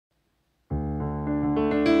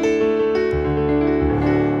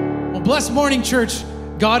Blessed morning, church.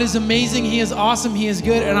 God is amazing. He is awesome. He is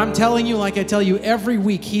good. And I'm telling you, like I tell you every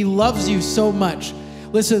week, He loves you so much.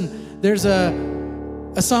 Listen, there's a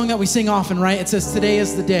song that we sing often, right? It says, today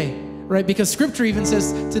is the day, right? Because Scripture even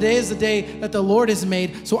says, today is the day that the Lord has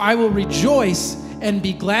made, so I will rejoice and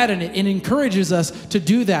be glad in it. It encourages us to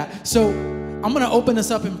do that. So I'm going to open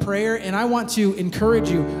this up in prayer, and I want to encourage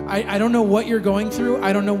you. I don't know what you're going through.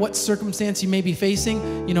 I don't know what circumstance you may be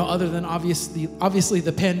facing, other than obviously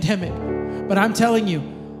the pandemic. But I'm telling you,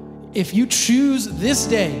 if you choose this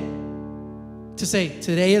day to say,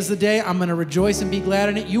 today is the day, I'm going to rejoice and be glad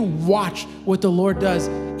in it, you watch what the Lord does,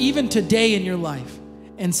 even today in your life,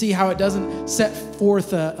 and see how it doesn't set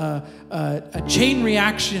forth a chain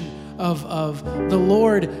reaction of the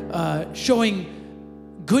Lord showing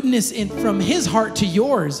goodness from His heart to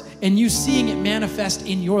yours, and you seeing it manifest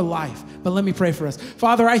in your life. But let me pray for us.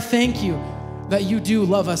 Father, I thank you that you do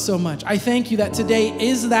love us so much. I thank you that today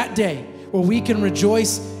is that day where we can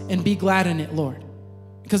rejoice and be glad in it, Lord.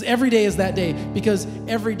 Because every day is that day, because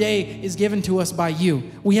every day is given to us by you.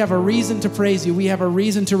 We have a reason to praise you. We have a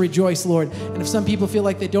reason to rejoice, Lord. And if some people feel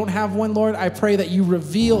like they don't have one, Lord, I pray that you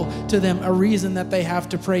reveal to them a reason that they have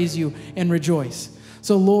to praise you and rejoice.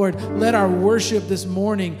 So, Lord, let our worship this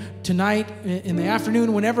morning, tonight, in the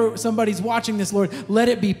afternoon, whenever somebody's watching this, Lord, let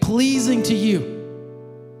it be pleasing to you.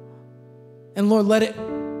 And, Lord, let it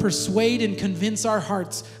persuade and convince our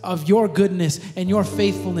hearts of your goodness and your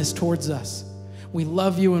faithfulness towards us. We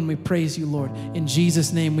love you and we praise you, Lord. In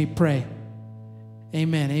Jesus' name we pray.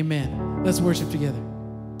 Amen, amen. Let's worship together.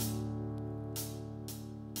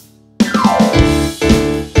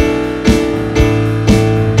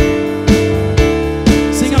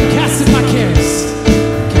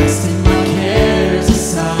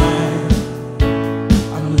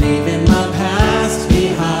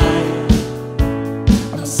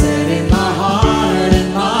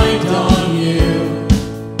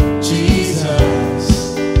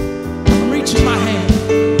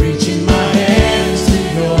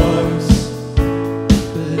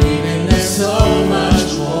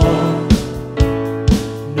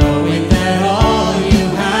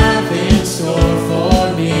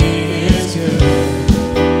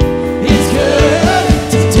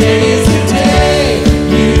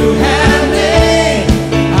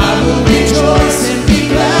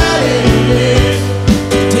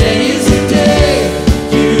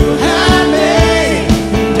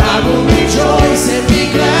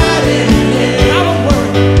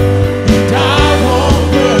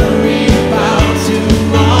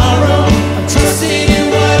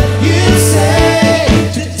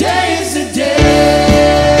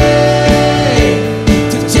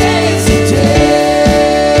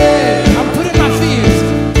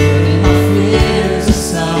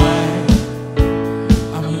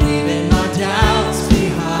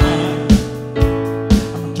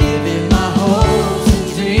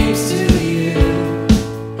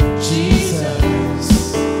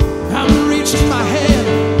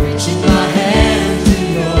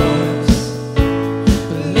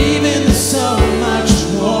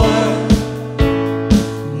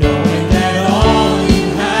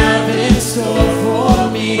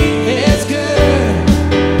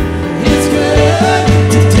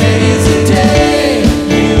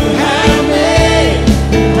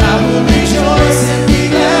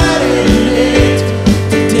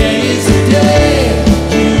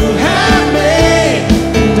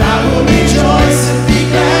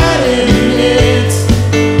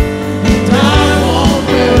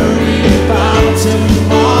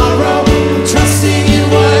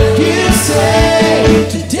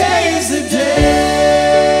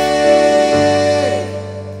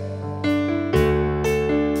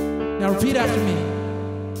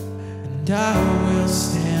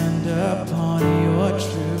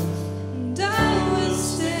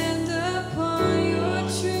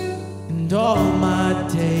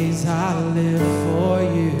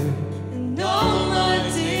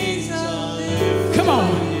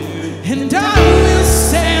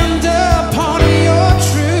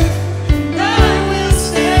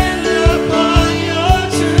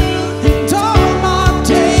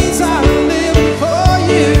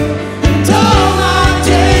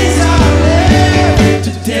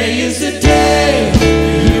 Today is the day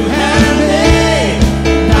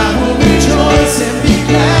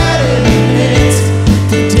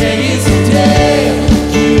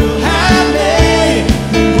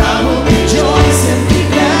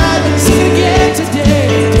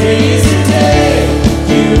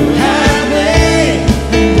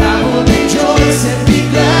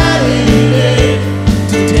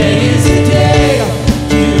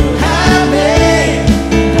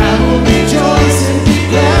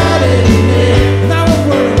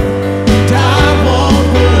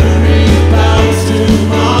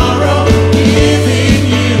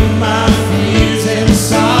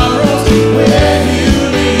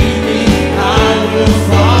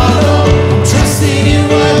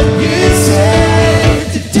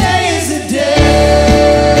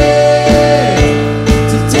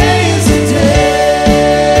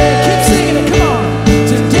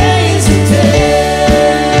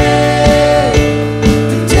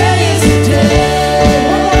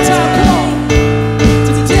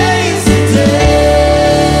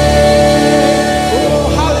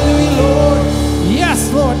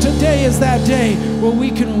that day where we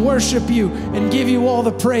can worship you and give you all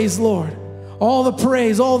the praise, Lord. All the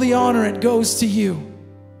praise, all the honor, it goes to you.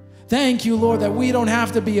 Thank you, Lord, that we don't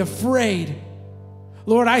have to be afraid.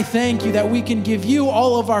 Lord, I thank you that we can give you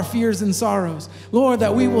all of our fears and sorrows. Lord,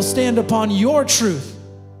 that we will stand upon your truth.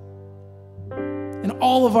 And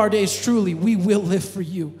all of our days, truly, we will live for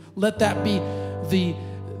you. Let that be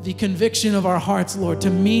the conviction of our hearts, Lord, to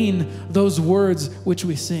mean those words which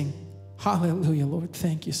we sing. Hallelujah, Lord.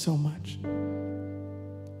 Thank you so much.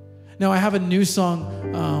 Now, I have a new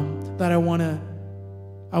song that I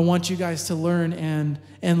want you guys to learn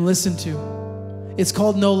and listen to. It's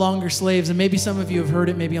called No Longer Slaves, and maybe some of you have heard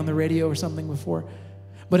it maybe on the radio or something before.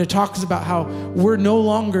 But it talks about how we're no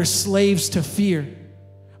longer slaves to fear,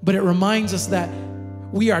 but it reminds us that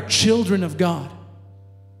we are children of God.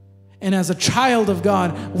 And as a child of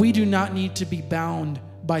God, we do not need to be bound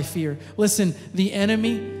by fear. Listen, the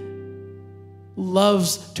enemy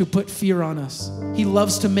loves to put fear on us. He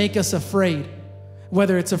loves to make us afraid.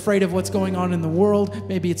 Whether it's afraid of what's going on in the world,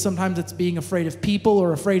 maybe sometimes it's being afraid of people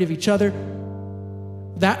or afraid of each other.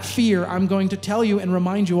 That fear, I'm going to tell you and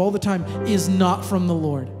remind you all the time, is not from the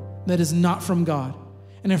Lord. That is not from God.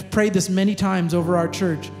 And I've prayed this many times over our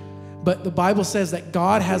church, but the Bible says that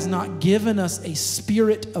God has not given us a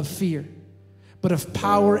spirit of fear, but of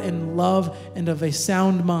power and love and of a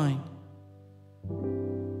sound mind.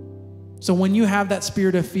 So when you have that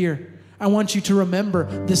spirit of fear, I want you to remember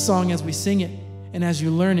this song as we sing it and as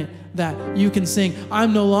you learn it, that you can sing,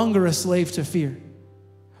 I'm no longer a slave to fear,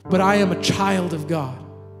 but I am a child of God.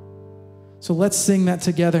 So let's sing that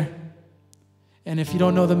together. And if you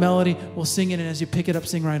don't know the melody, we'll sing it, and as you pick it up,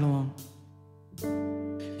 sing right along.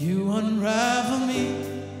 You unravel me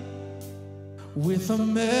with a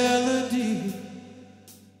melody.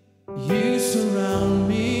 You surround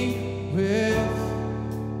me with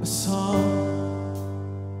a song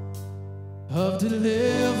of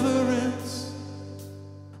deliverance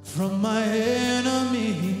from my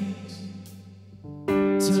enemies,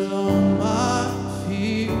 till all my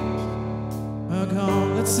fears are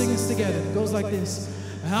gone. Let's sing this together. It goes like this.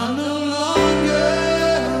 I'm no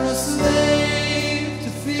longer a slave to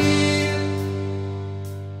fear.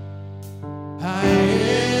 I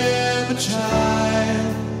am a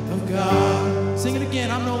child of God. Sing it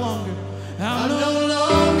again. I'm no longer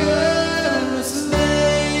a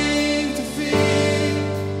slave to fear,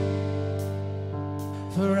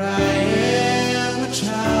 for I am a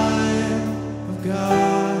child of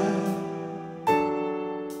God.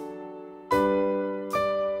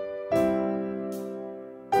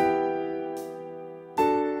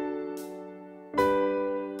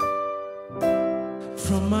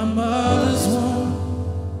 From my mother's womb,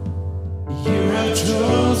 you have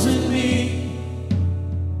chosen me.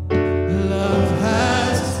 Love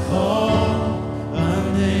has called my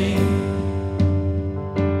name,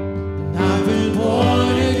 and I've been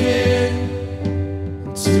born again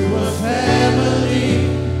to a family.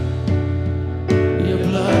 Your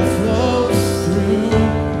blood flows through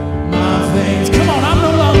my veins. Come on, I'm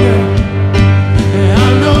no longer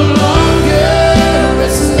a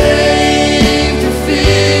slave to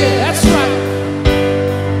fear. That's right.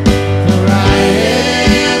 For I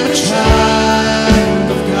am a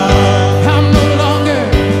child of God. I'm no longer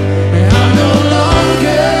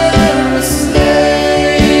a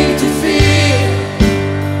slave to fear.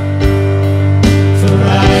 For I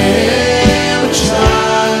am a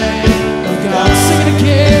child of God. Sing it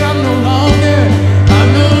again. I'm no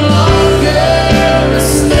longer a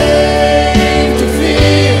slave to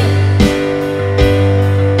fear.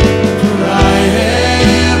 For I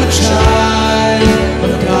am a child of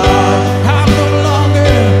God.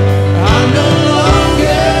 I'm no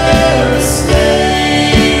longer a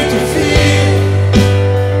slave to fear.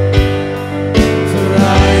 For I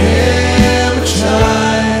am a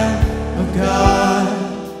child of God.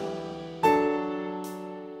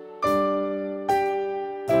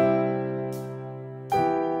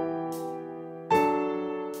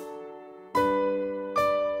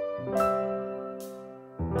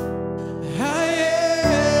 I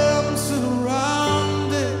am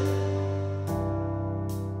surrounded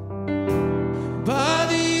by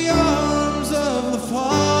the arms of the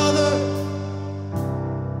Father.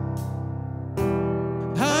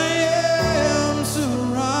 I am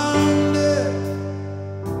surrounded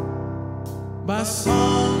by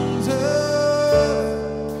songs of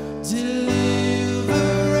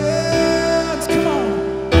deliverance. Come on.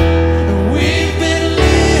 We've been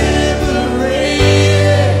liberated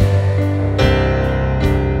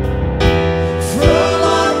from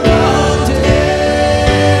our bondage.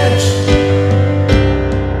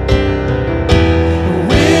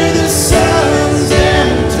 We're the sons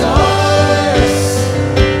and daughters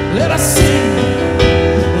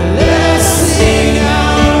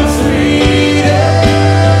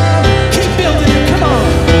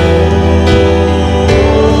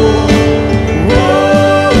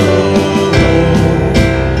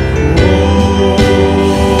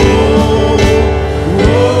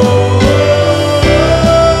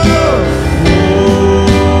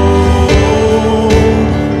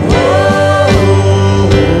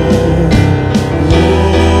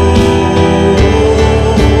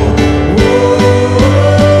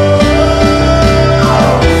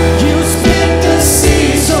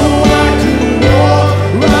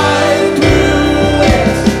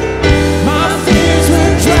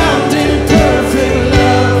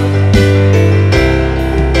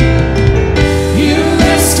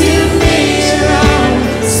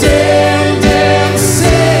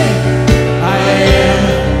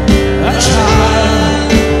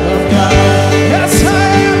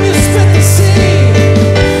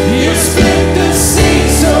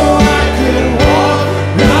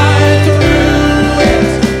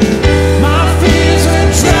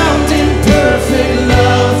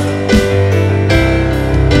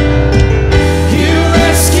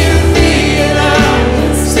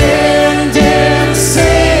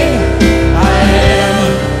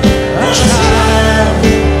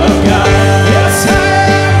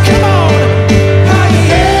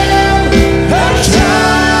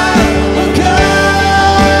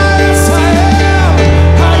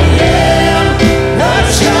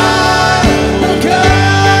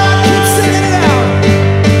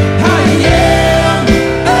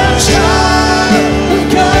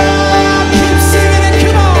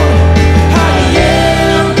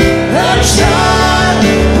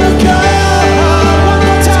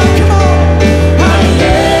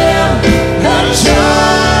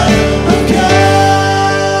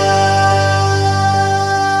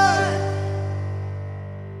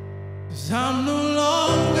I'm no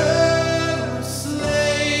longer a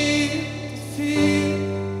slave to fear,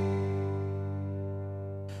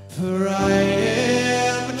 for I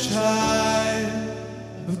am a child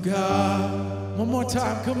of God. One more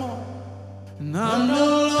time, come on. And I'm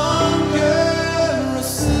no longer a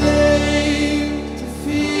slave to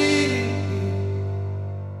fear,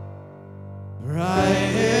 for I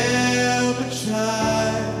am a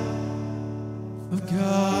child of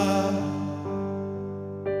God.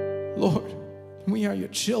 Lord, we are your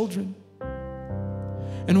children,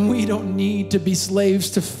 and we don't need to be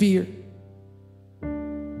slaves to fear.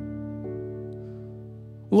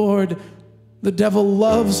 Lord, the devil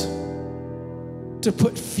loves to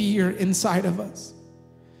put fear inside of us.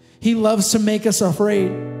 He loves to make us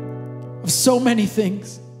afraid of so many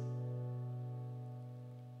things.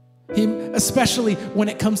 Especially when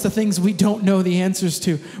it comes to things we don't know the answers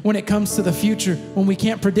to, when it comes to the future, when we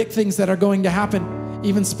can't predict things that are going to happen,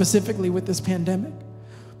 even specifically with this pandemic.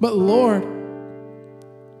 But Lord,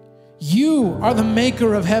 you are the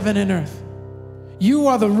maker of heaven and earth. You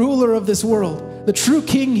are the ruler of this world. The true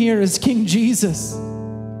king here is King Jesus.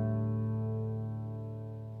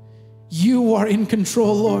 You are in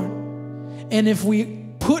control, Lord. And if we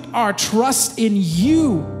put our trust in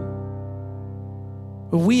you,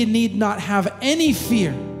 we need not have any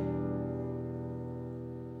fear.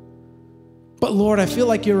 But Lord, I feel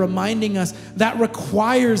like you're reminding us that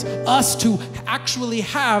requires us to actually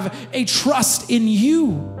have a trust in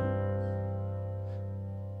you.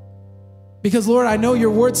 Because Lord, I know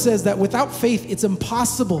your word says that without faith, it's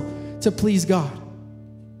impossible to please God.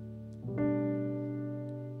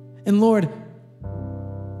 And Lord,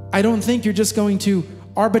 I don't think you're just going to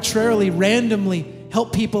arbitrarily, randomly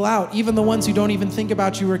help people out, even the ones who don't even think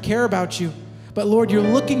about you or care about you. But Lord, you're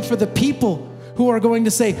looking for the people who are going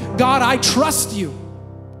to say, God, I trust you.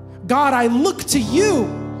 God, I look to you.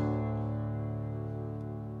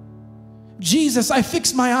 Jesus, I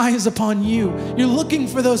fix my eyes upon you. You're looking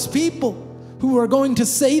for those people who are going to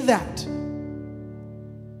say that.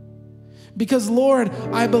 Because Lord,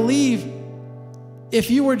 I believe if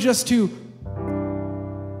you were just to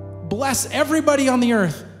bless everybody on the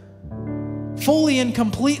earth fully and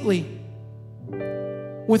completely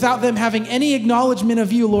without them having any acknowledgement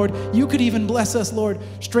of you, Lord, you could even bless us, Lord,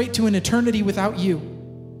 straight to an eternity without you.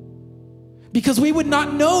 Because we would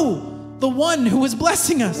not know the one who was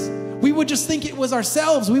blessing us. We would just think it was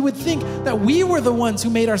ourselves. We would think that we were the ones who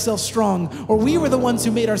made ourselves strong, or we were the ones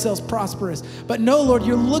who made ourselves prosperous. But no, Lord,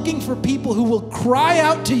 you're looking for people who will cry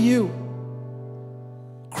out to you,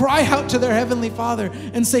 cry out to their Heavenly Father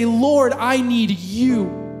and say, Lord, I need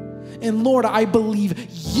you. And Lord, I believe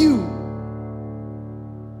you.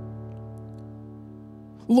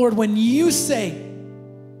 Lord, when you say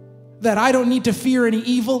that I don't need to fear any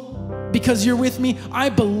evil because you're with me, I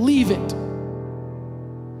believe it.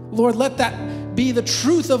 Lord, let that be the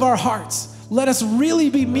truth of our hearts. Let us really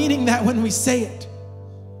be meaning that when we say it.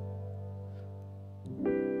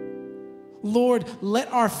 Lord,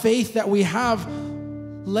 let our faith that we have,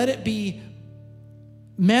 let it be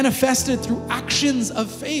manifested through actions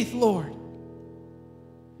of faith, Lord.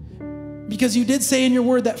 Because you did say in your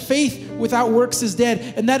word that faith without works is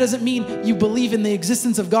dead. And that doesn't mean you believe in the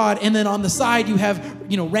existence of God and then on the side you have,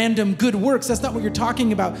 random good works. That's not what you're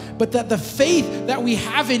talking about. But that the faith that we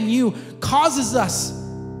have in you causes us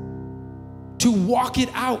to walk it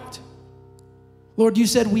out. Lord, you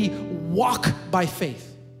said we walk by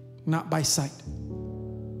faith, not by sight.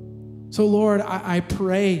 So Lord, I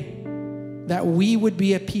pray that we would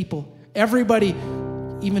be a people, everybody,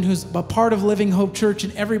 even who's a part of Living Hope Church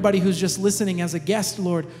and everybody who's just listening as a guest,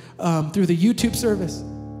 Lord, through the YouTube service.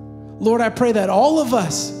 Lord, I pray that all of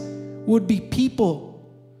us would be people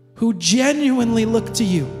who genuinely look to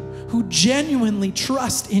you, who genuinely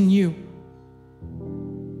trust in you.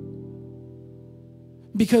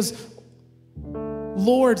 Because,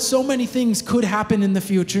 Lord, so many things could happen in the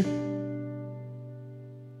future.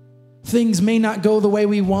 Things may not go the way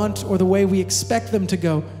we want or the way we expect them to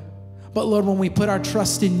go. But Lord, when we put our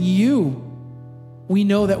trust in you, we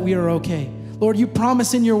know that we are okay. Lord, you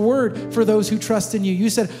promise in your word for those who trust in you. You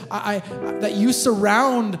said that you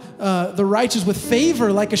surround the righteous with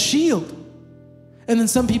favor like a shield. And then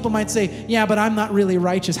some people might say, yeah, but I'm not really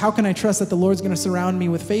righteous. How can I trust that the Lord's going to surround me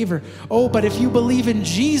with favor? Oh, but if you believe in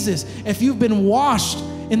Jesus, if you've been washed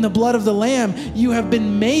in the blood of the Lamb, you have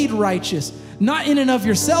been made righteous. Not in and of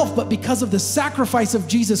yourself, but because of the sacrifice of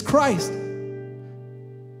Jesus Christ.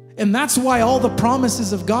 And that's why all the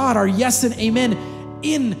promises of God are yes and amen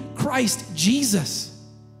in Christ Jesus.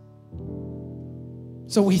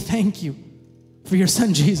 So we thank you for your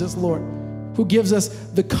son Jesus, Lord. who gives us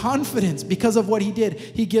the confidence because of what he did.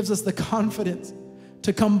 He gives us the confidence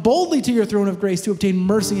to come boldly to your throne of grace to obtain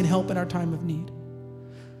mercy and help in our time of need.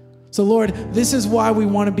 So Lord, this is why we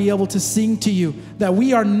want to be able to sing to you that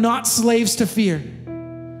we are not slaves to fear,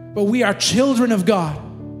 but we are children of God.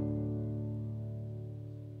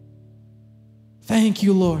 Thank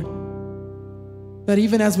you, Lord, that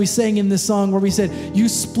even as we sang in this song where we said, you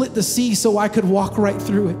split the sea so I could walk right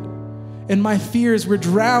through it, and my fears were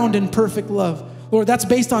drowned in perfect love. Lord, that's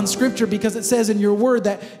based on scripture because it says in your word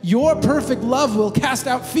that your perfect love will cast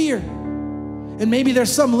out fear. And maybe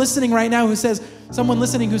there's someone listening right now who says,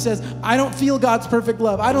 I don't feel God's perfect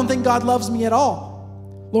love. I don't think God loves me at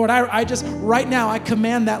all. Lord, I just, right now, I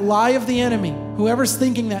command that lie of the enemy, whoever's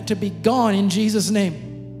thinking that, to be gone in Jesus' name.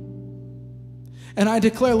 And I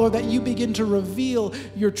declare, Lord, that you begin to reveal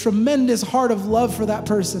your tremendous heart of love for that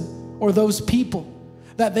person or those people,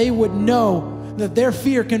 that they would know that their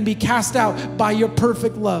fear can be cast out by your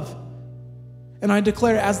perfect love. And I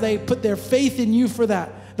declare, as they put their faith in you for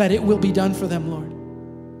that it will be done for them, Lord.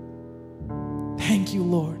 Thank you,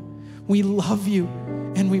 Lord. We love you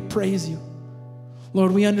and we praise you.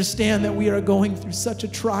 Lord, we understand that we are going through such a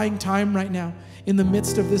trying time right now in the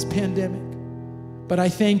midst of this pandemic. But I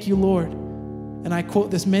thank you, Lord. And I quote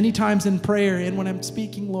this many times in prayer and when I'm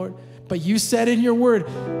speaking, Lord. But you said in your word,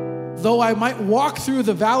 though I might walk through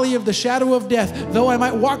the valley of the shadow of death, though I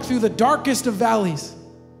might walk through the darkest of valleys,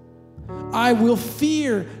 I will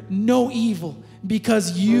fear no evil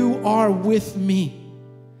because you are with me.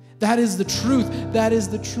 That is the truth. That is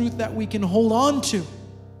the truth that we can hold on to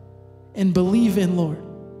and believe in, Lord.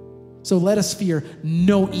 So let us fear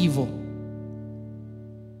no evil.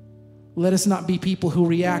 Let us not be people who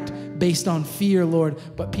react based on fear, Lord,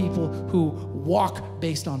 but people who walk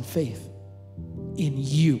based on faith in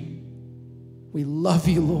you. We love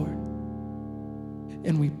you, Lord.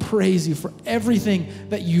 And we praise you for everything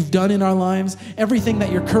that you've done in our lives, everything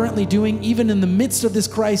that you're currently doing, even in the midst of this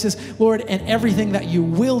crisis, Lord, and everything that you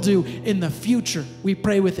will do in the future. We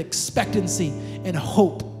pray with expectancy and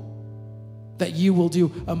hope that you will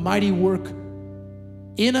do a mighty work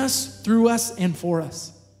in us, through us, and for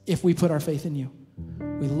us if we put our faith in you.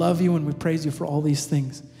 We love you and we praise you for all these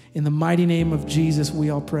things. In the mighty name of Jesus, we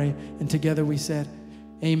all pray. And together we said,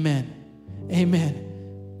 amen.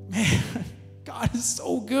 Amen. Man, God is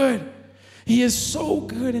so good. He is so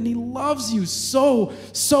good and he loves you so,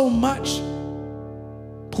 so much.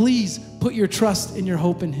 Please put your trust and your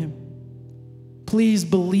hope in him. Please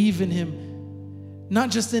believe in him, not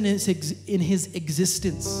just in his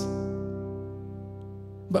existence,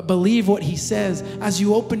 but believe what he says. As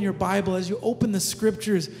you open your Bible, as you open the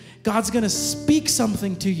scriptures, God's going to speak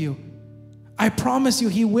something to you. I promise you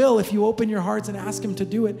he will if you open your hearts and ask him to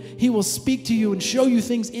do it. He will speak to you and show you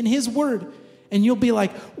things in his word. And you'll be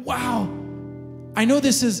like, wow, I know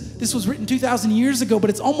this was written 2,000 years ago, but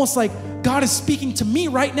it's almost like God is speaking to me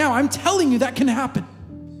right now. I'm telling you that can happen.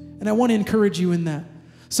 And I want to encourage you in that.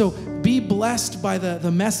 So be blessed by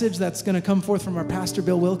the message that's going to come forth from our pastor,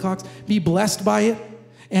 Bill Wilcox. Be blessed by it.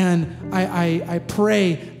 And I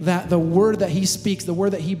pray that the word that he speaks, the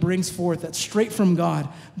word that he brings forth, that's straight from God,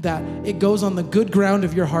 that it goes on the good ground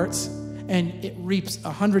of your hearts and it reaps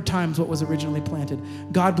 100 times what was originally planted.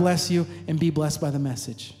 God bless you and be blessed by the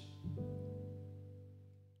message.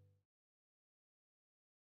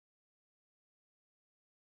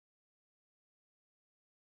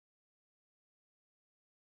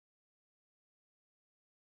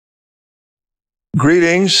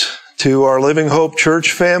 Greetings to our Living Hope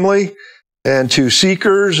Church family and to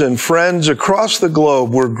seekers and friends across the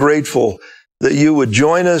globe. We're grateful that you would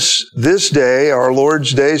join us this day, our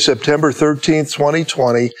Lord's Day, September 13th,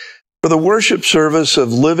 2020, for the worship service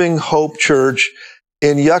of Living Hope Church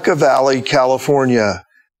in Yucca Valley, California.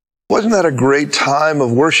 Wasn't that a great time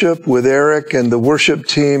of worship with Eric and the worship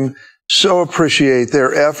team? So appreciate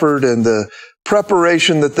their effort and the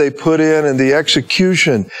preparation that they put in and the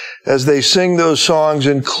execution as they sing those songs,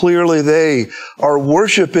 and clearly they are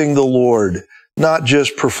worshiping the Lord, not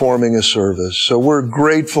just performing a service. So we're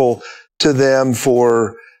grateful to them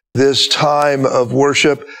for this time of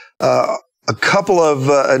worship. A couple of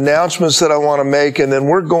announcements that I want to make, and then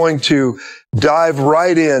we're going to dive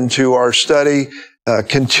right into our study,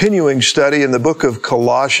 continuing study in the book of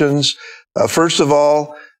Colossians. First of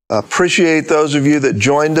all, appreciate those of you that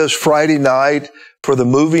joined us Friday night for the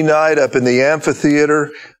movie night up in the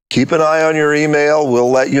amphitheater. Keep an eye on your email.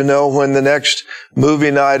 We'll let you know when the next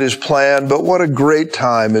movie night is planned. But what a great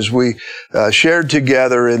time as we shared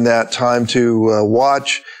together in that time to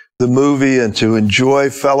watch the movie and to enjoy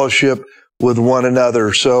fellowship with one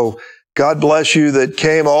another. So God bless you that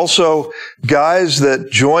came. Also, guys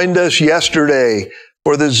that joined us yesterday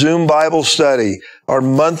for the Zoom Bible study, our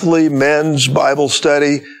monthly men's Bible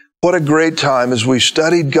study. What a great time as we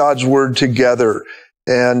studied God's Word together.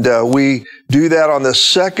 And we do that on the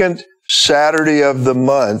second Saturday of the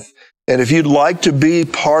month. And if you'd like to be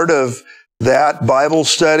part of that Bible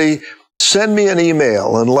study, send me an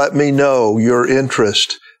email and let me know your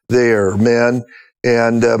interest there, men.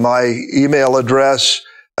 And my email address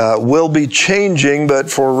will be changing, but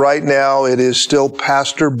for right now, it is still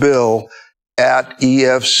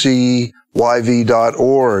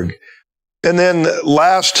pastorbill@efcyv.org. And then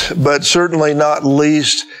last, but certainly not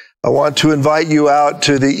least, I want to invite you out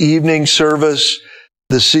to the evening service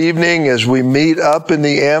this evening as we meet up in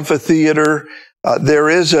the amphitheater. There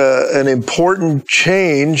is an important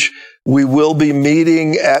change. We will be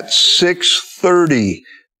meeting at 6:30,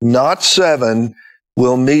 not 7.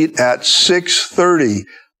 We'll meet at 6:30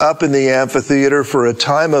 up in the amphitheater for a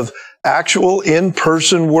time of actual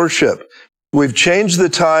in-person worship. We've changed the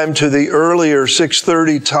time to the earlier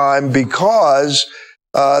 6:30 time because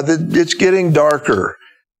it's getting darker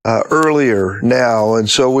earlier now. And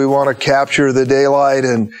so we want to capture the daylight,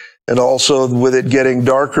 and also with it getting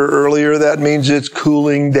darker earlier, that means it's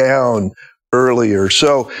cooling down earlier.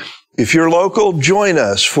 So if you're local, join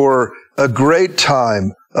us for a great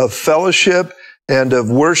time of fellowship and of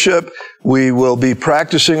worship. We will be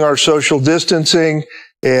practicing our social distancing,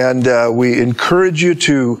 and we encourage you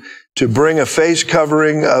to bring a face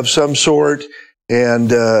covering of some sort,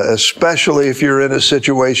 and especially if you're in a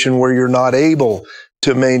situation where you're not able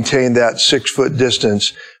to maintain that 6-foot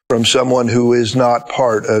distance from someone who is not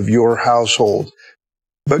part of your household.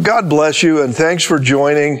 But God bless you, and thanks for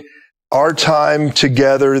joining our time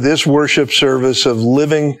together, this worship service of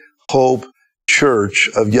Living Hope Church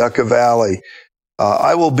of Yucca Valley.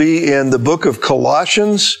 I will be in the book of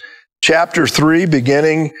Colossians, chapter 3,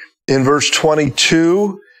 beginning in verse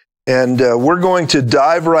 22, and we're going to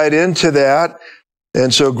dive right into that.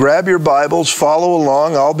 And so grab your Bibles, follow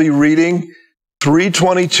along. I'll be reading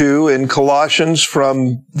 3:22 in Colossians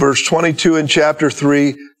from verse 22 in chapter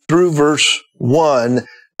 3 through verse 1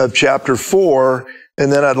 of chapter 4,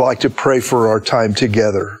 and then I'd like to pray for our time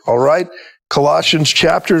together. All right? Colossians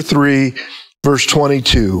chapter 3, verse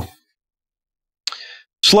 22.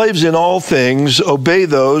 Slaves in all things, obey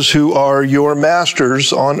those who are your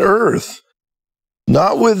masters on earth,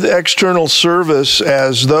 not with external service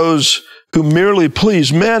as those who merely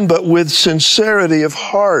please men, but with sincerity of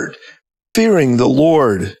heart, fearing the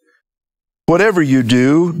Lord. Whatever you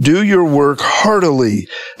do, do your work heartily,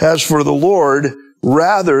 as for the Lord,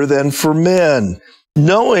 rather than for men,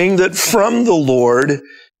 knowing that from the Lord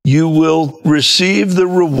you will receive the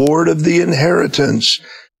reward of the inheritance.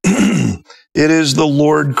 It is the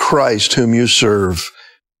Lord Christ whom you serve.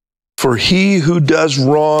 For he who does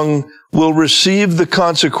wrong will receive the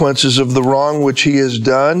consequences of the wrong which he has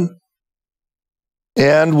done,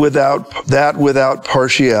 and without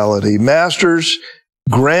partiality. Masters,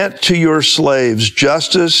 grant to your slaves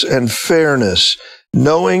justice and fairness,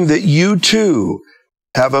 knowing that you too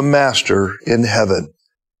have a master in heaven.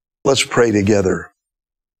 Let's pray together.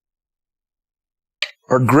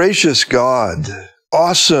 Our gracious God,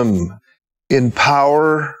 awesome in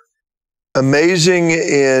power, amazing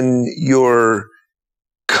in your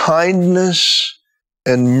kindness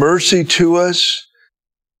and mercy to us,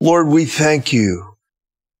 Lord, we thank you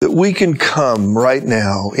that we can come right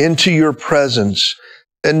now into your presence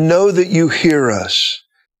and know that you hear us.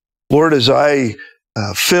 Lord, as I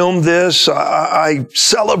film this, I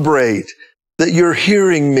celebrate that you're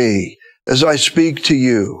hearing me as I speak to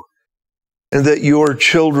you, and that your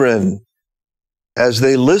children, as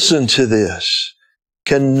they listen to this,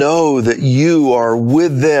 can know that you are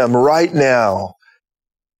with them right now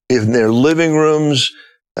in their living rooms,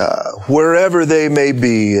 wherever they may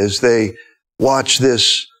be as they watch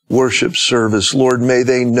this worship service. Lord, may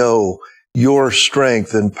they know your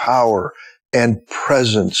strength and power and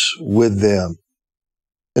presence with them.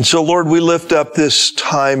 And so, Lord, we lift up this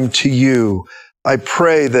time to you. I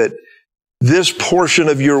pray that this portion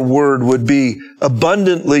of your word would be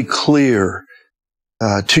abundantly clear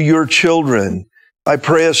to your children. I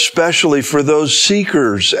pray especially for those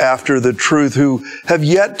seekers after the truth who have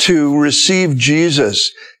yet to receive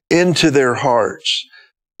Jesus into their hearts.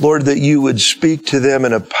 Lord, that you would speak to them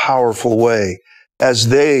in a powerful way as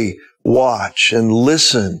they watch and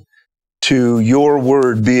listen to your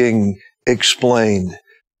word being explained.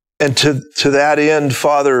 And to that end,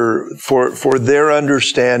 Father, for their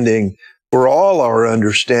understanding, for all our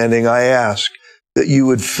understanding, I ask that you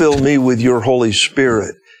would fill me with your Holy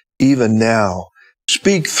Spirit even now.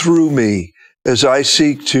 Speak through me as I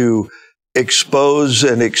seek to expose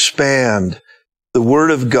and expand the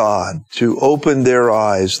Word of God, to open their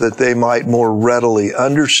eyes that they might more readily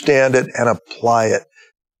understand it and apply it.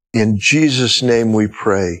 In Jesus' name we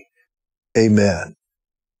pray. Amen.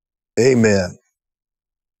 Amen.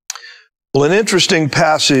 Well, an interesting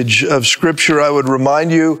passage of Scripture, I would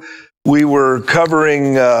remind you, we were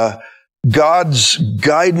covering God's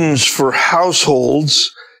guidance for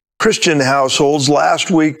households, Christian households.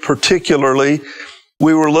 Last week particularly,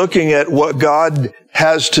 we were looking at what God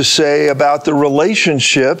has to say about the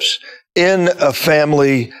relationships in a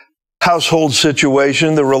family household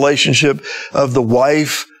situation, the relationship of the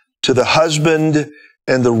wife to the husband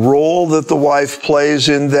and the role that the wife plays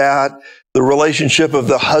in that, the relationship of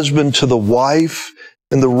the husband to the wife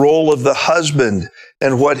and the role of the husband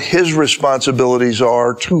and what his responsibilities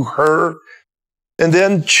are to her, and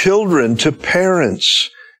then children to parents.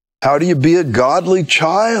 How do you be a godly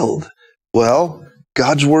child? Well,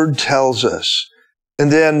 God's Word tells us.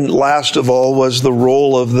 And then last of all was the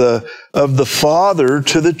role of the father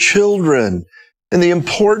to the children and the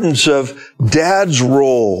importance of dad's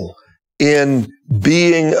role in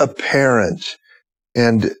being a parent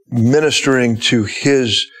and ministering to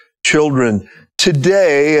his children.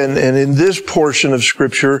 Today, and in this portion of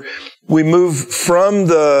Scripture, we move from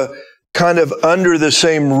the kind of under the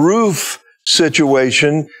same roof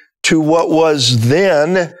situation to what was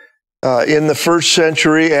then in the first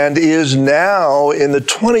century and is now in the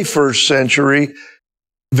 21st century,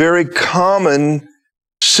 very common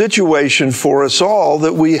situation for us all,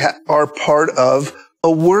 that we are part of a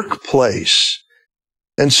workplace.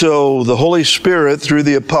 And so the Holy Spirit, through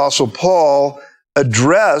the Apostle Paul,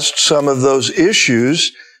 addressed some of those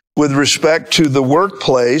issues with respect to the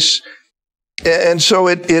workplace. And so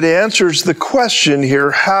it answers the question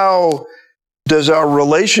here, how does our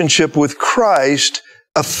relationship with Christ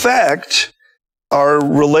affect our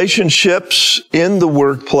relationships in the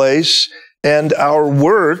workplace and our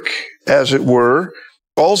work, as it were?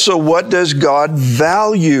 Also, what does God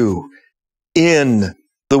value in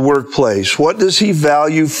the workplace? What does He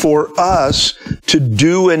value for us to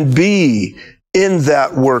do and be in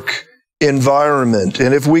that work environment?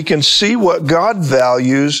 And if we can see what God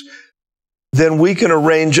values, then we can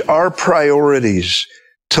arrange our priorities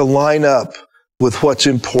to line up with what's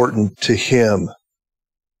important to Him.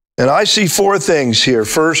 And I see four things here.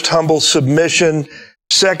 First, humble submission.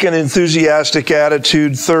 Second, enthusiastic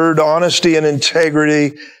attitude. Third, honesty and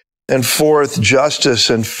integrity. And fourth, justice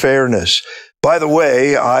and fairness. By the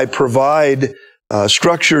way, I provide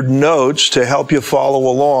structured notes to help you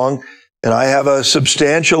follow along. And I have a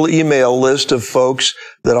substantial email list of folks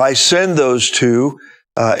that I send those to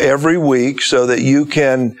every week so that you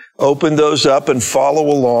can open those up and follow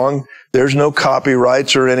along. There's no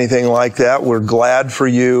copyrights or anything like that. We're glad for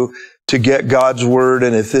you to get God's Word.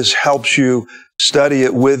 And if this helps you study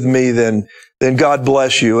it with me, then God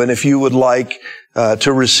bless you. And if you would like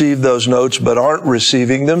to receive those notes but aren't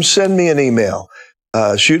receiving them, send me an email.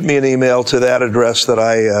 Shoot me an email to that address that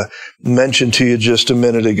I mentioned to you just a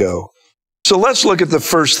minute ago. So let's look at the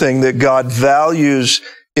first thing that God values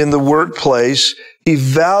in the workplace. He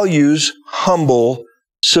values humble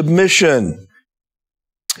submission.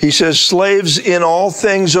 He says, slaves, in all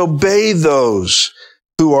things obey those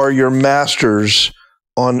who are your masters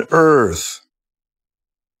on earth.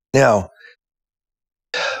 Now,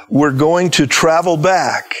 we're going to travel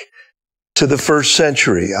back to the first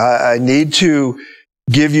century. I need to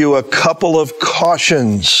give you a couple of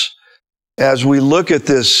cautions as we look at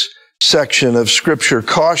this section of Scripture.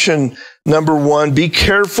 Caution number one, be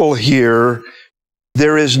careful here.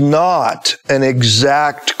 There is not an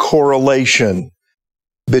exact correlation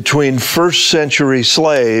between first century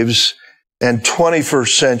slaves and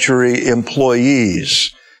 21st century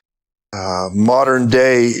employees, modern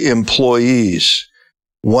day employees.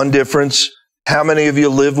 One difference, how many of you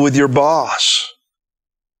live with your boss?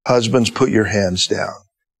 Husbands, put your hands down.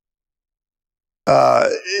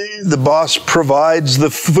 The boss provides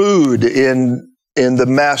the food in the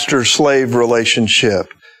master-slave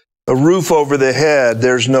relationship. A roof over the head.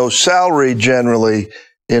 There's no salary generally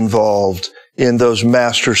involved in those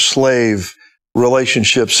master-slave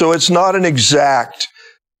relationships. So it's not an exact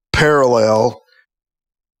parallel.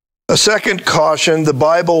 A second caution, the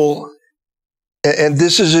Bible, and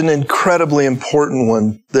this is an incredibly important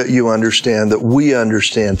one that you understand, that we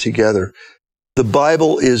understand together. The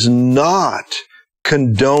Bible is not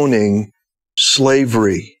condoning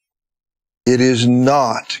slavery. It is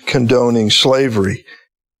not condoning slavery.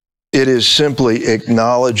 It is simply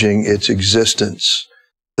acknowledging its existence,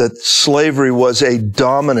 that slavery was a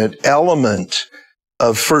dominant element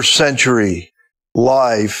of first century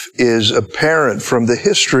life is apparent from the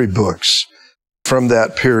history books from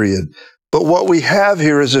that period. But what we have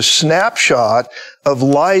here is a snapshot of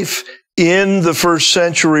life in the first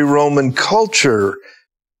century Roman culture.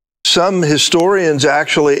 Some historians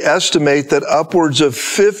actually estimate that upwards of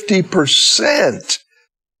 50%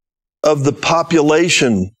 of the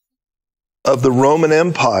population of the Roman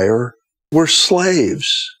Empire were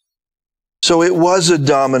slaves. So it was a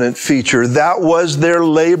dominant feature. That was their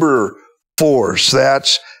labor force.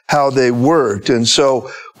 That's how they worked. And so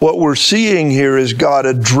what we're seeing here is God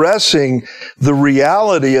addressing the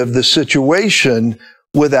reality of the situation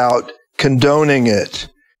without condoning it.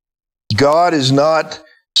 God is not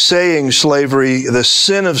saying slavery, the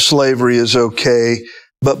sin of slavery is okay,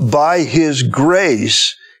 but by His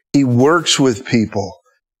grace, He works with people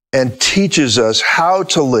and teaches us how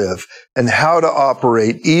to live and how to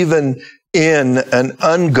operate even in an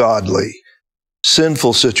ungodly,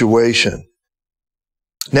 sinful situation.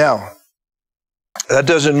 Now, that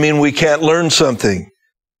doesn't mean we can't learn something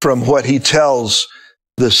from what He tells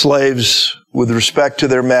the slaves with respect to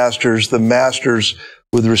their masters, the masters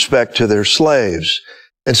with respect to their slaves.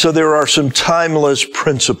 And so there are some timeless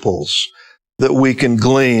principles that we can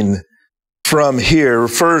glean from here.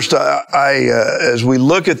 First, as we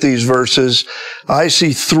look at these verses, I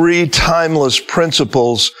see three timeless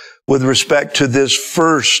principles with respect to this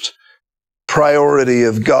first priority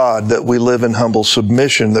of God, that we live in humble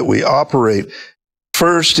submission, that we operate.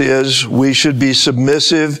 First is we should be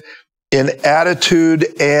submissive in attitude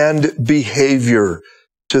and behavior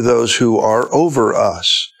to those who are over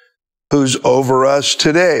us. Who's over us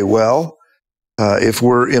today? Well, if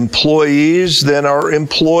we're employees, then our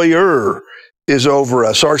employer is over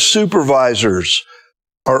us. Our supervisors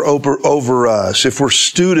are over us. If we're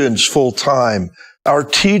students full-time, our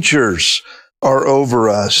teachers are over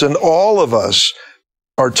us. And all of us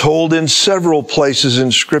are told in several places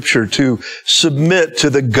in Scripture to submit to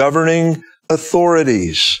the governing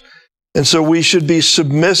authorities. And so we should be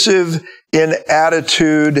submissive in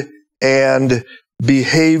attitude and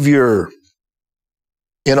behavior.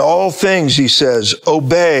 In all things, he says,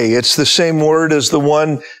 obey. It's the same word as the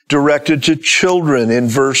one directed to children in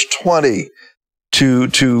verse 20,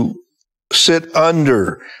 to sit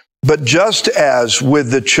under. But just as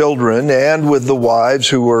with the children and with the wives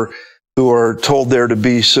who are told they're to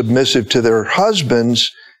be submissive to their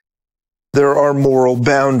husbands, there are moral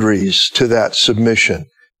boundaries to that submission.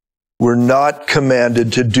 We're not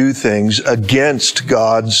commanded to do things against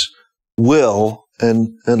God's will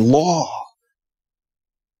and law,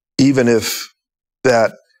 even if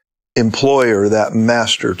that employer, that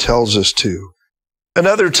master tells us to.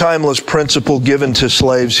 Another timeless principle given to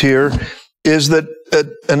slaves here is that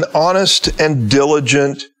an honest and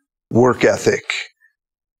diligent work ethic.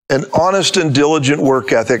 An honest and diligent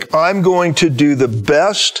work ethic. I'm going to do the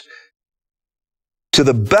best, to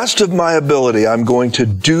the best of my ability, I'm going to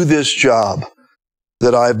do this job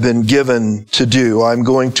that I've been given to do. I'm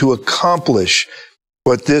going to accomplish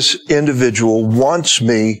what this individual wants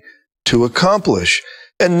me to accomplish.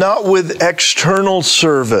 And not with external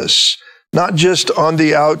service, not just on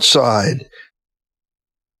the outside.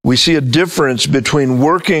 We see a difference between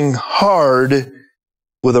working hard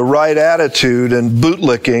with a right attitude and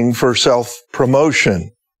bootlicking for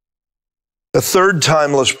self-promotion. A third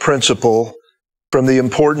timeless principle from the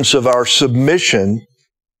importance of our submission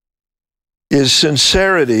is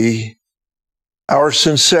sincerity. Our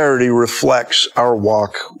sincerity reflects our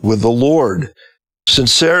walk with the Lord.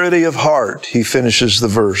 Sincerity of heart, he finishes the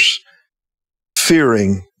verse,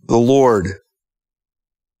 fearing the Lord.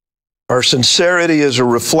 Our sincerity is a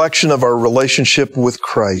reflection of our relationship with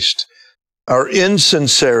Christ. Our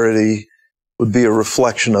insincerity would be a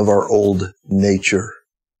reflection of our old nature.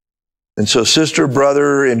 And so, sister,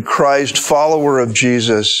 brother in Christ, follower of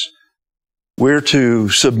Jesus, we're to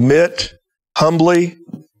submit humbly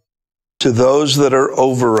to those that are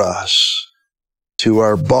over us, to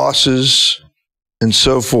our bosses, and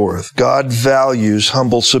so forth. God values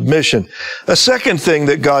humble submission. A second thing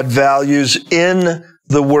that God values in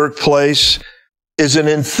the workplace is an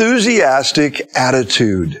enthusiastic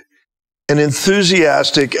attitude. An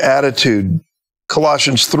enthusiastic attitude.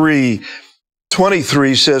 Colossians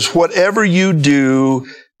 3:23 says, whatever you do,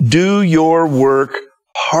 do your work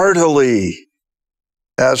heartily,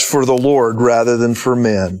 as for the Lord rather than for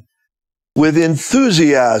men. With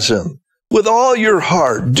enthusiasm, with all your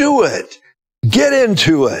heart, do it. Get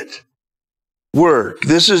into it. Work.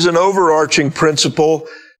 This is an overarching principle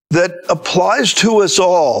that applies to us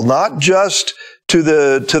all, not just to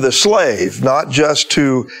the slave, not just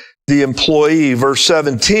to the employee. Verse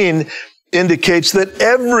 17 indicates that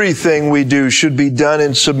everything we do should be done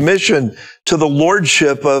in submission to the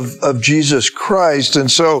lordship of Jesus Christ. And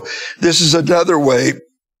so this is another way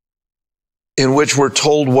in which we're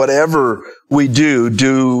told whatever we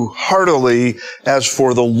do heartily as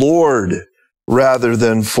for the Lord rather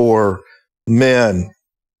than for men.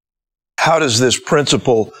 How does this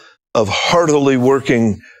principle of heartily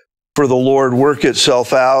working for the Lord work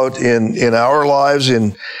itself out in our lives,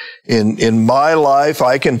 in my life?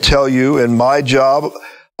 I can tell you, in my job,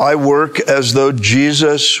 I work as though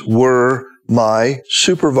Jesus were my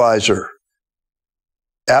supervisor.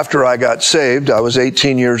 After I got saved, I was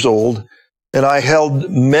 18 years old, and I held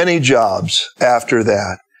many jobs after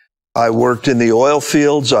that. I worked in the oil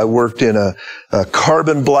fields. I worked in a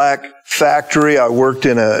carbon black factory. I worked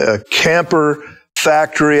in a camper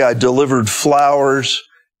factory. I delivered flowers.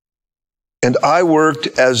 And I worked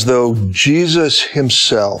as though Jesus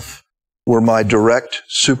himself were my direct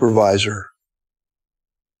supervisor.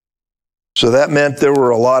 So that meant there were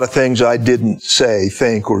a lot of things I didn't say,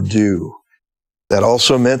 think, or do. That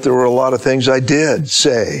also meant there were a lot of things I did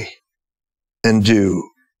say and do.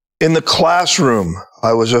 In the classroom,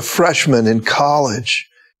 I was a freshman in college.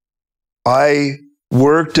 I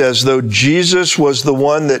worked as though Jesus was the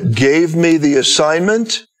one that gave me the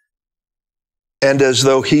assignment and as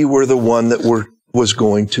though he were the one that was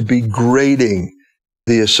going to be grading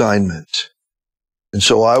the assignment. And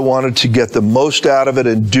so I wanted to get the most out of it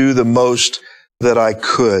and do the most that I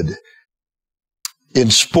could. In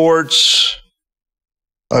sports,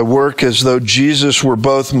 I work as though Jesus were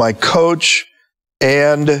both my coach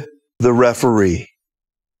and the referee.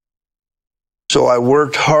 So I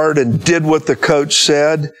worked hard and did what the coach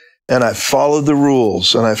said, and I followed the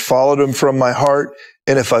rules, and I followed them from my heart.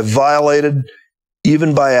 And if I violated,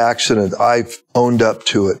 even by accident, I owned up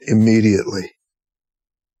to it immediately.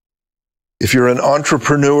 If you're an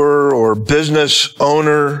entrepreneur or business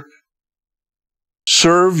owner,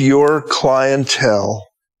 serve your clientele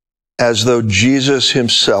as though Jesus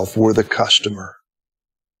himself were the customer.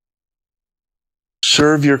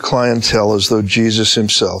 Serve your clientele as though Jesus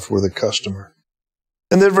himself were the customer.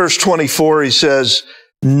 And then verse 24, he says,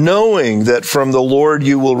 knowing that from the Lord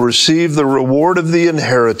you will receive the reward of the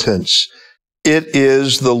inheritance, it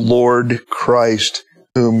is the Lord Christ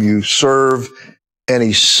whom you serve. And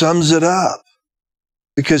he sums it up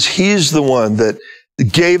because he's the one that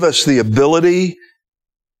gave us the ability,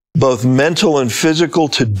 both mental and physical,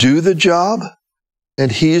 to do the job.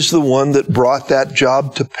 And he's the one that brought that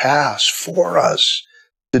job to pass for us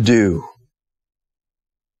to do.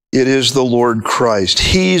 It is the Lord Christ.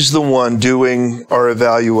 He's the one doing our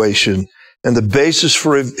evaluation. And the basis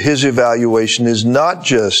for his evaluation is not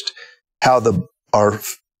just how our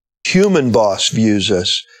human boss views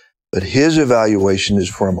us, but his evaluation is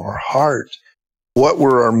from our heart. What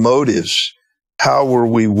were our motives? How were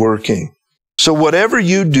we working? So whatever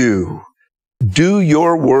you do, do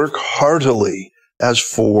your work heartily as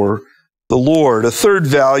for the Lord. A third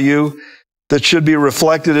value that should be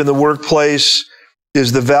reflected in the workplace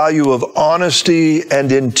is the value of honesty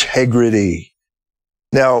and integrity.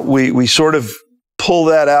 Now, we sort of pull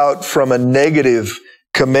that out from a negative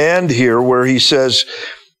command here where he says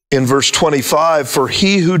in verse 25, for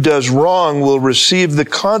he who does wrong will receive the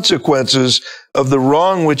consequences of the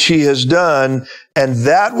wrong which he has done, and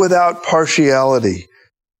that without partiality.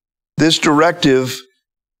 This directive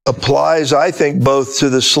applies, I think, both to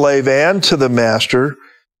the slave and to the master.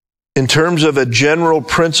 In terms of a general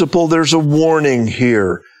principle, there's a warning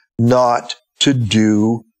here not to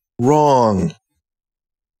do wrong,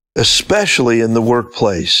 especially in the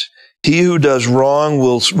workplace. He who does wrong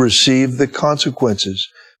will receive the consequences.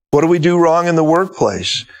 What do we do wrong in the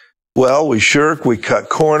workplace? Well, we shirk, we cut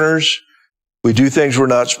corners, we do things we're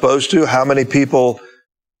not supposed to. How many people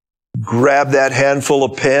grab that handful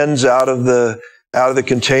of pens out of the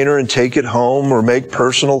container and take it home, or make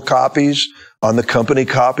personal copies on the company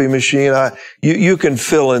copy machine? You can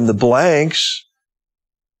fill in the blanks,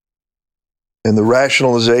 and the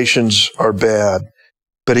rationalizations are bad.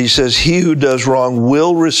 But he says, he who does wrong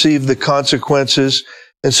will receive the consequences.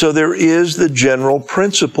 And so there is the general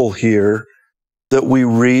principle here that we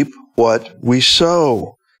reap what we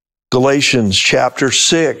sow. Galatians chapter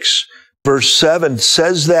 6, verse 7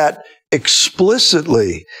 says that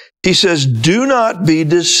explicitly. He says, do not be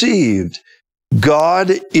deceived.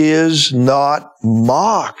 God is not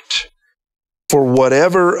mocked. For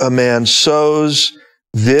whatever a man sows,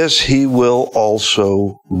 this he will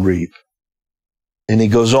also reap. And he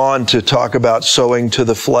goes on to talk about sowing to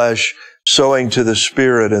the flesh, sowing to the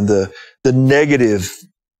spirit, and the negative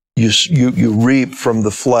you reap from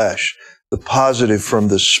the flesh, the positive from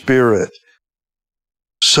the spirit.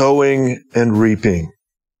 sowing and reaping.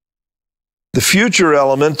 The future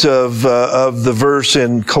element of the verse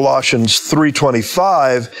in Colossians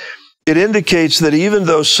 3:25, it indicates that even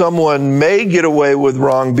though someone may get away with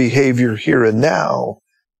wrong behavior here and now,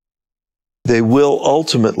 they will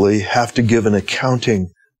ultimately have to give an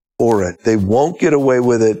accounting for it. They won't get away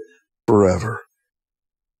with it forever.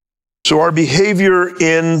 So our behavior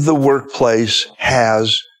in the workplace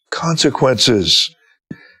has consequences.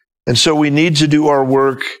 And so we need to do our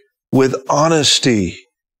work with honesty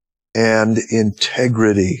and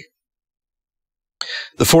integrity.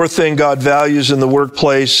 The fourth thing God values in the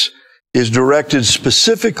workplace is directed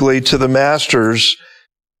specifically to the masters.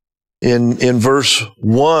 In verse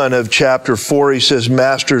 1 of chapter 4, he says,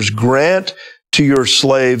 "Masters, grant to your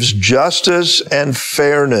slaves justice and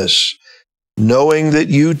fairness, knowing that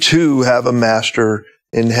you too have a master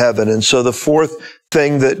in heaven." And so the fourth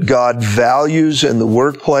thing that God values in the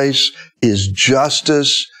workplace is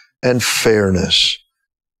justice and fairness.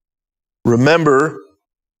 Remember,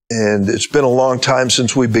 and it's been a long time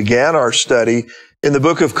since we began our study in the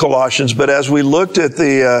book of Colossians, but as we looked at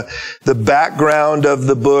the background of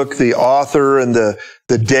the book, the author and the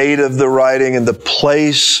date of the writing and the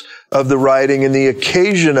place of the writing and the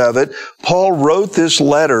occasion of it, Paul wrote this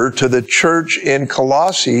letter to the church in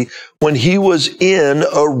Colossae when he was in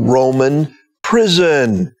a Roman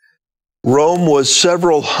prison. Rome was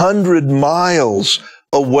several hundred miles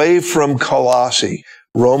away from Colossae.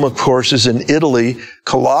 Rome, of course, is in Italy.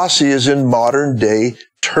 Colossae is in modern-day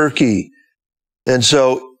Turkey. And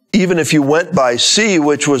so even if you went by sea,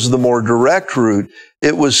 which was the more direct route,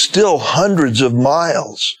 it was still hundreds of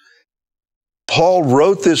miles. Paul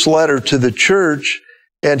wrote this letter to the church,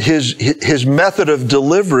 and his method of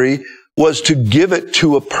delivery was to give it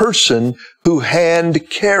to a person who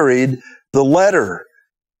hand-carried the letter.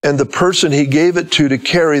 And the person he gave it to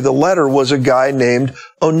carry the letter was a guy named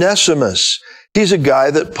Onesimus. He's a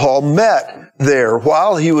guy that Paul met there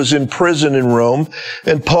while he was in prison in Rome,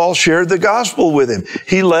 and Paul shared the gospel with him.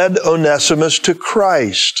 He led Onesimus to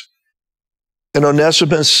Christ. And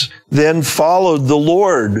Onesimus then followed the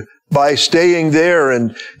Lord by staying there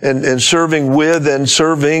and serving with and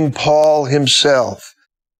serving Paul himself.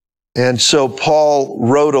 And so Paul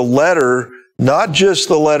wrote a letter, not just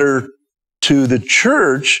the letter to the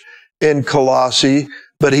church in Colossae,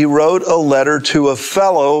 but he wrote a letter to a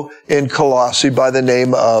fellow in Colossae by the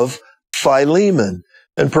name of Philemon.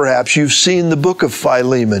 And perhaps you've seen the book of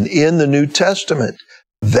Philemon in the New Testament.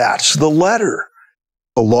 That's the letter,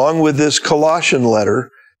 along with this Colossian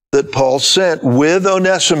letter that Paul sent with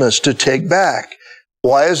Onesimus to take back.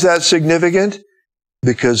 Why is that significant?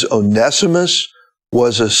 Because Onesimus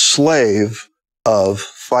was a slave of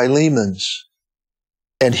Philemon's.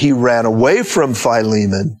 And he ran away from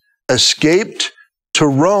Philemon, escaped to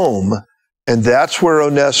Rome, and that's where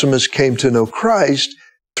Onesimus came to know Christ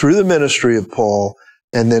through the ministry of Paul,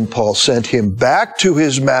 and then Paul sent him back to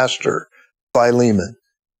his master, Philemon.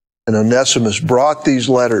 And Onesimus brought these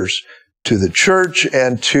letters to the church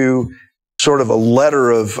and to sort of a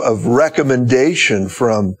letter of recommendation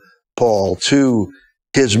from Paul to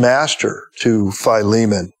his master, to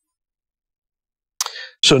Philemon.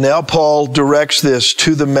 So now Paul directs this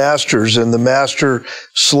to the masters and the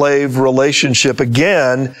master-slave relationship.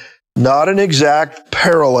 Again, not an exact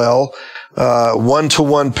parallel,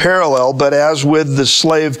 one-to-one parallel, but as with the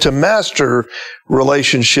slave-to-master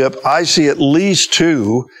relationship, I see at least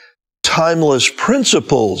two timeless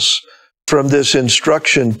principles from this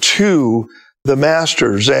instruction to the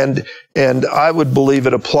masters. And I would believe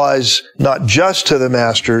it applies not just to the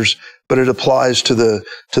masters, but it applies to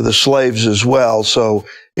the slaves as well. So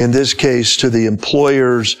in this case, to the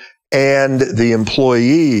employers and the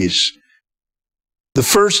employees. The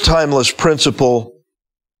first timeless principle,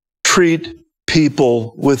 treat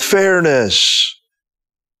people with fairness.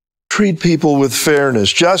 Treat people with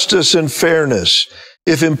fairness, justice and fairness.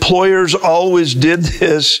 If employers always did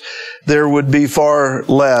this, there would be far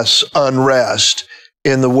less unrest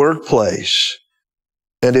in the workplace.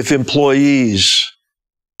 And if employees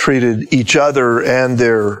treated each other and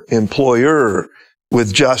their employer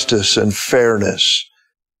with justice and fairness,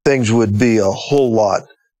 things would be a whole lot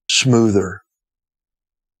smoother.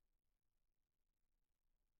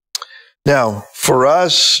 Now, for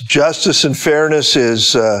us, justice and fairness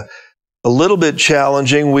is a little bit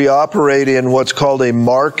challenging. We operate in what's called a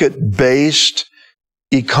market-based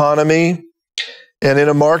economy. And in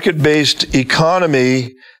a market-based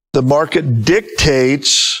economy, the market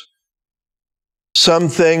dictates some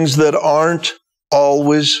things that aren't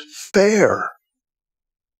always fair.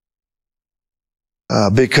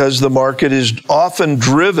 Because the market is often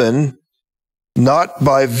driven not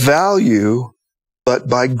by value, but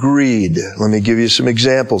by greed. Let me give you some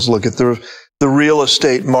examples. Look at the real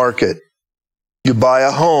estate market. You buy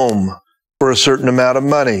a home for a certain amount of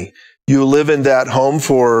money. You live in that home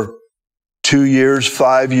for 2 years,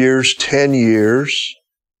 5 years, 10 years,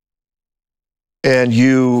 and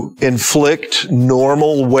you inflict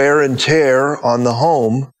normal wear and tear on the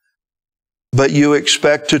home, but you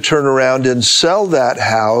expect to turn around and sell that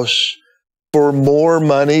house for more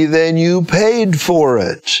money than you paid for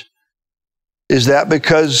it. Is that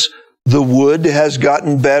because the wood has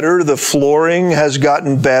gotten better, the flooring has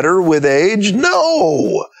gotten better with age?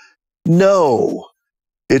 No.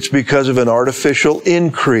 It's because of an artificial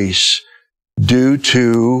increase due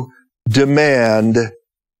to demand,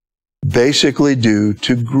 basically due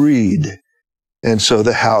to greed. And so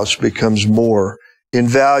the house becomes more in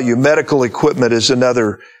value. Medical equipment is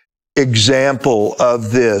another example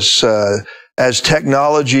of this. As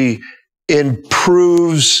technology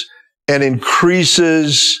improves and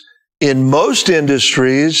increases in most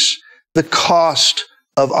industries, the cost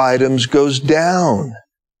of items goes down.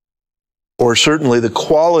 Or certainly the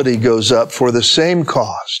quality goes up for the same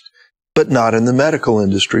cost, but not in the medical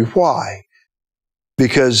industry. Why?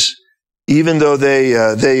 Because even though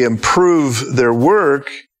they improve their work,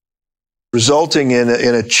 resulting in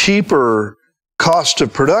a cheaper cost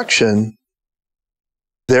of production,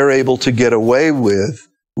 they're able to get away with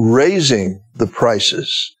raising the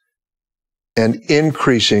prices and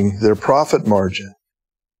increasing their profit margin.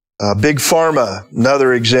 Big Pharma,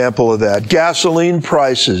 another example of that. Gasoline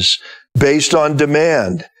prices based on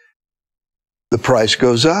demand. The price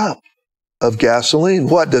goes up of gasoline.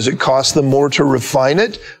 What, does it cost them more to refine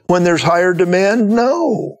it when there's higher demand?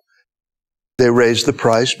 No. They raise the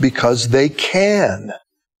price because they can.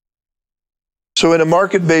 So in a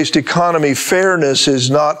market-based economy, fairness is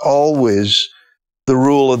not always the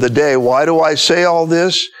rule of the day. Why do I say all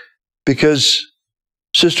this? Because,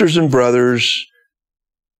 sisters and brothers,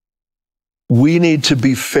 we need to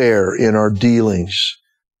be fair in our dealings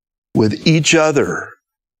with each other,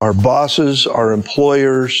 our bosses, our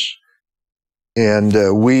employers, and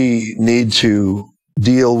we need to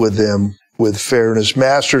deal with them with fairness.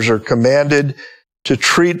 Masters are commanded to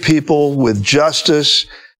treat people with justice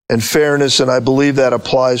and fairness, and I believe that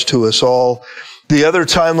applies to us all. The other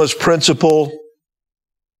timeless principle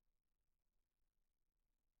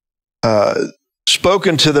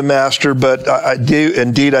spoken to the master, but I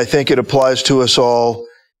think it applies to us all.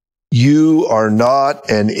 You are not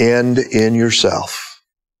an end in yourself.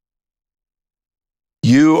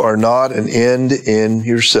 You are not an end in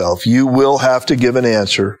yourself. You will have to give an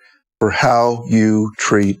answer for how you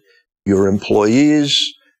treat your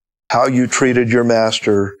employees, how you treated your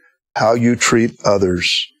master, how you treat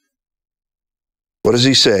others. What does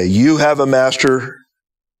he say? You have a master.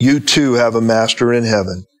 You too have a master in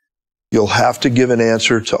heaven. You'll have to give an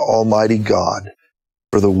answer to Almighty God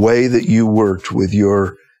for the way that you worked with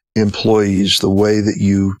your employees, the way that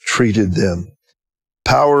you treated them.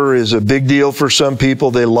 Power is a big deal for some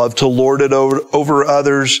people. They love to lord it over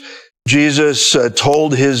others. Jesus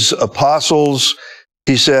told his apostles,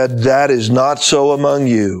 he said, that is not so among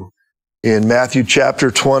you. In Matthew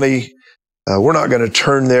chapter 20, we're not going to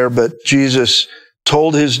turn there, but Jesus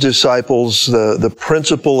told his disciples the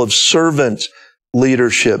principle of servant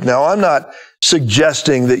leadership. Now, I'm not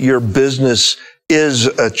suggesting that your business is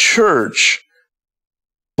a church,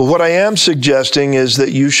 but what I am suggesting is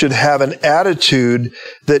that you should have an attitude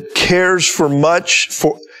that cares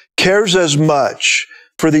as much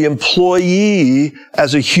for the employee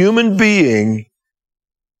as a human being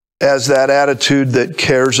as that attitude that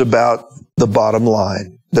cares about the bottom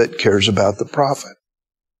line, that cares about the profit.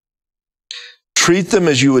 Treat them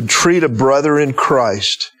as you would treat a brother in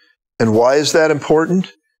Christ. And why is that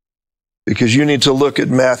important? Because you need to look at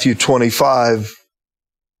Matthew 25,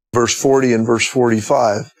 verse 40 and verse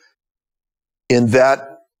 45. In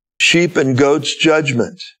that sheep and goats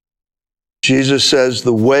judgment, Jesus says,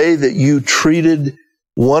 the way that you treated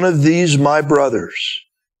one of these, my brothers,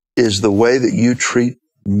 is the way that you treat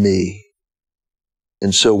me.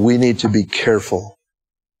 And so we need to be careful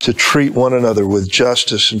to treat one another with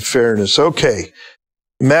justice and fairness. Okay.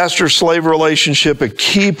 Master-slave relationship, a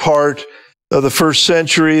key part of the first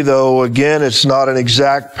century, though, again, it's not an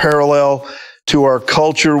exact parallel to our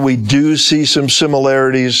culture. We do see some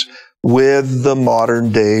similarities with the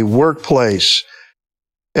modern-day workplace.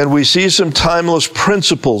 And we see some timeless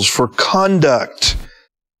principles for conduct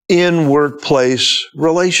in workplace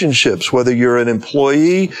relationships, whether you're an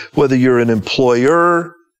employee, whether you're an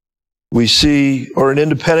employer, or an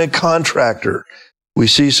independent contractor. We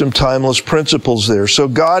see some timeless principles there. So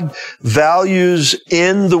God values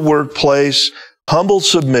in the workplace humble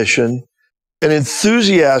submission, an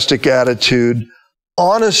enthusiastic attitude,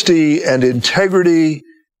 honesty and integrity,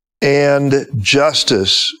 and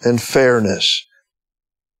justice and fairness.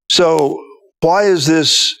 So why is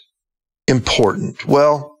this important?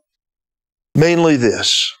 Well, mainly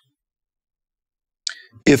this.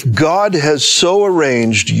 If God has so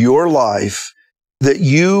arranged your life that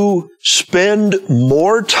you spend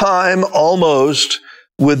more time almost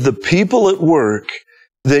with the people at work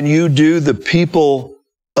than you do the people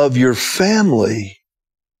of your family,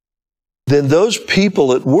 then those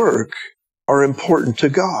people at work are important to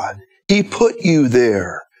God. He put you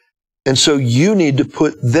there. And so you need to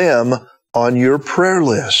put them on your prayer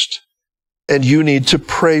list. And you need to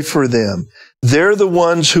pray for them. They're the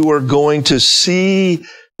ones who are going to see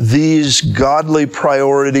these godly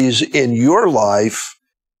priorities in your life.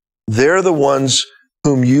 They're the ones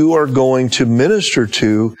whom you are going to minister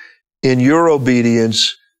to in your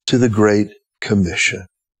obedience to the Great Commission.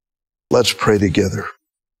 Let's pray together.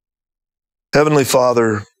 Heavenly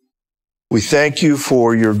Father, we thank you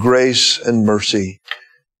for your grace and mercy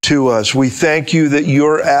to us. We thank you that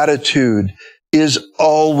your attitude is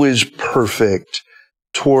always perfect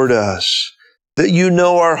toward us, that you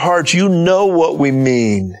know our hearts, you know what we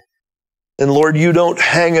mean. And Lord, you don't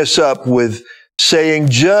hang us up with saying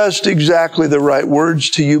just exactly the right words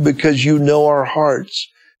to you because you know our hearts.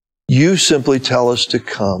 You simply tell us to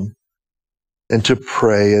come and to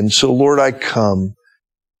pray. And so, Lord, I come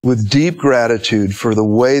with deep gratitude for the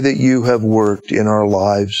way that you have worked in our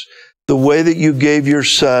lives, the way that you gave your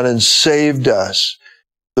Son and saved us,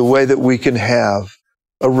 the way that we can have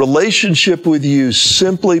a relationship with you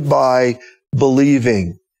simply by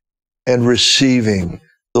believing and receiving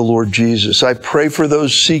the Lord Jesus. I pray for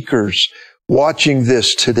those seekers watching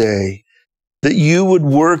this today, that you would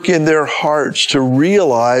work in their hearts to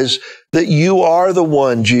realize that you are the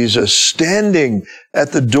one, Jesus, standing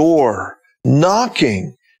at the door,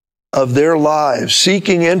 knocking of their lives,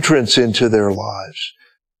 seeking entrance into their lives.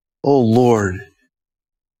 Oh Lord,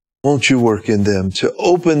 won't you work in them to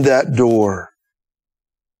open that door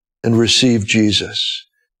and receive Jesus?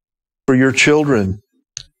 For your children,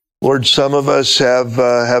 Lord, some of us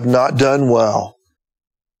have not done well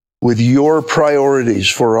with your priorities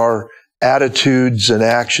for our attitudes and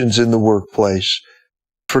actions in the workplace.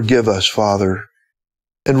 Forgive us, Father,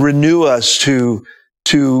 and renew us to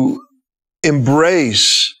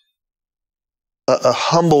embrace a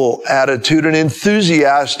humble attitude, an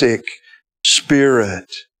enthusiastic spirit,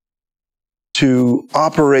 to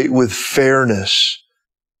operate with fairness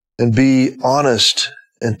and be honest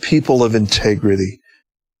and people of integrity.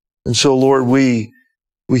 And so, Lord, we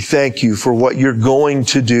thank you for what you're going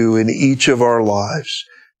to do in each of our lives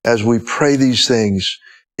as we pray these things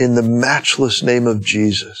in the matchless name of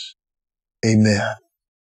Jesus. Amen.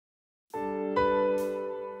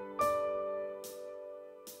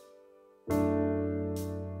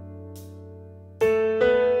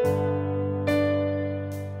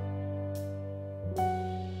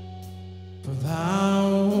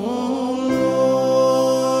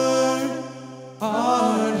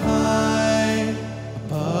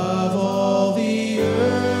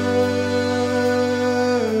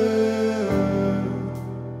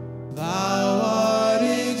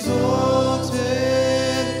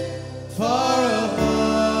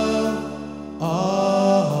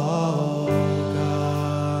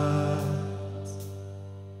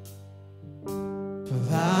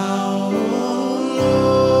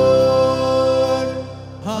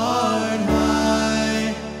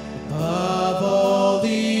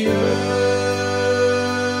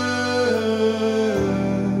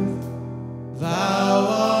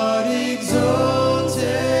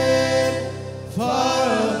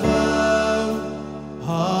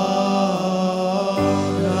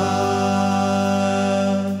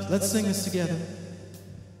 Let's sing this together.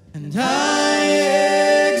 And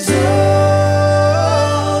I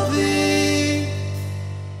exalt thee.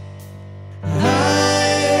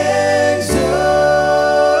 I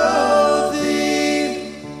exalt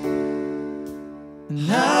thee.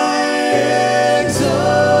 And I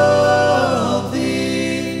exalt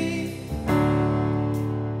thee.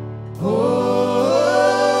 Oh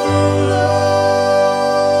Lord.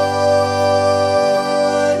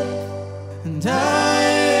 And I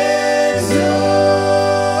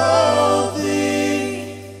exalt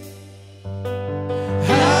thee. I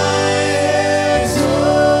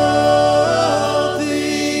exalt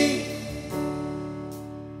thee.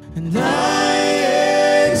 And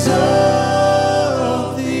I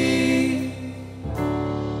exalt thee.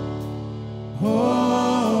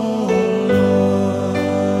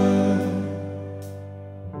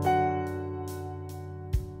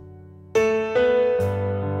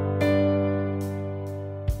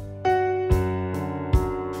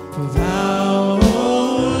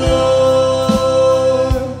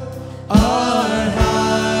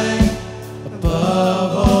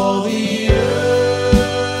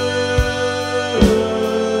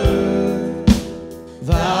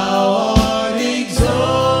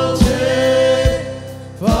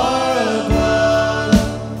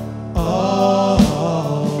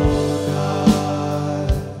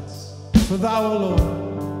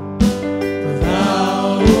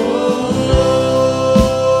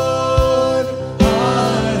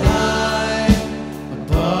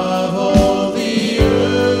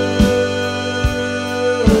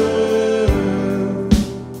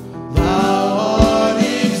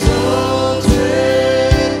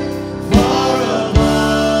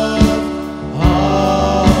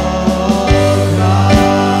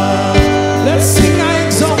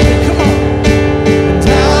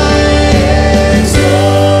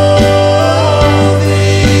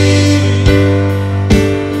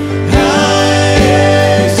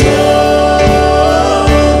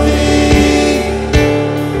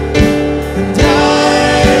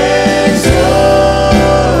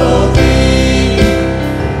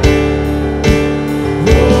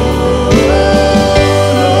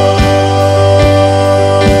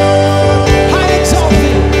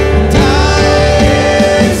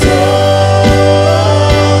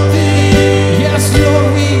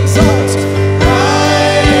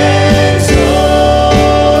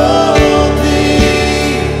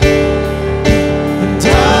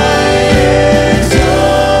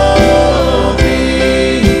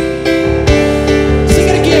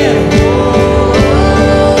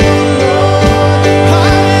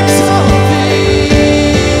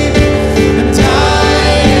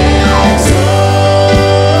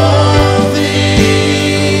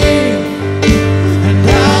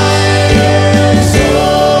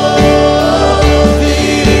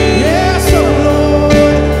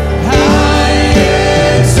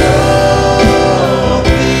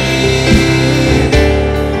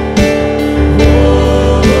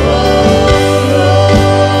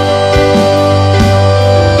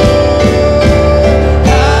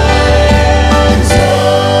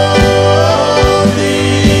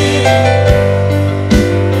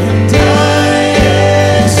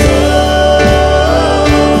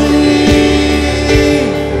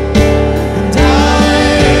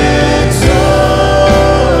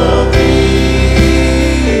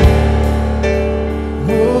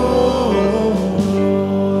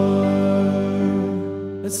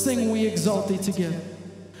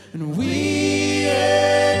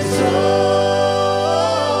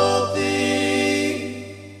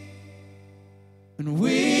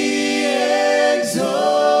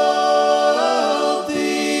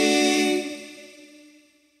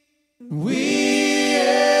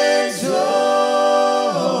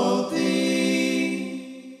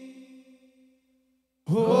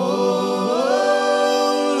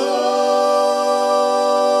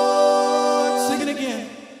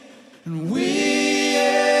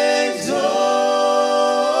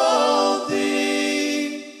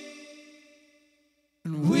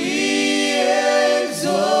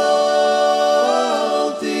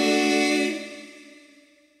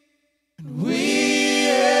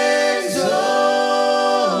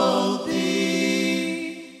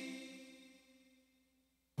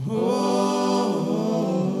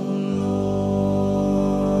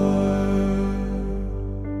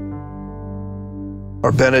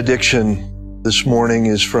 Our benediction this morning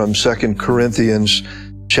is from 2 Corinthians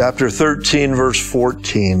chapter 13, verse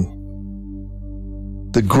 14.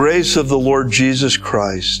 The grace of the Lord Jesus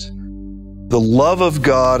Christ, the love of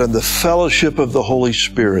God, and the fellowship of the Holy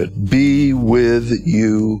Spirit be with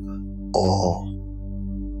you all.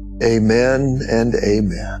 Amen and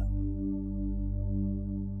amen.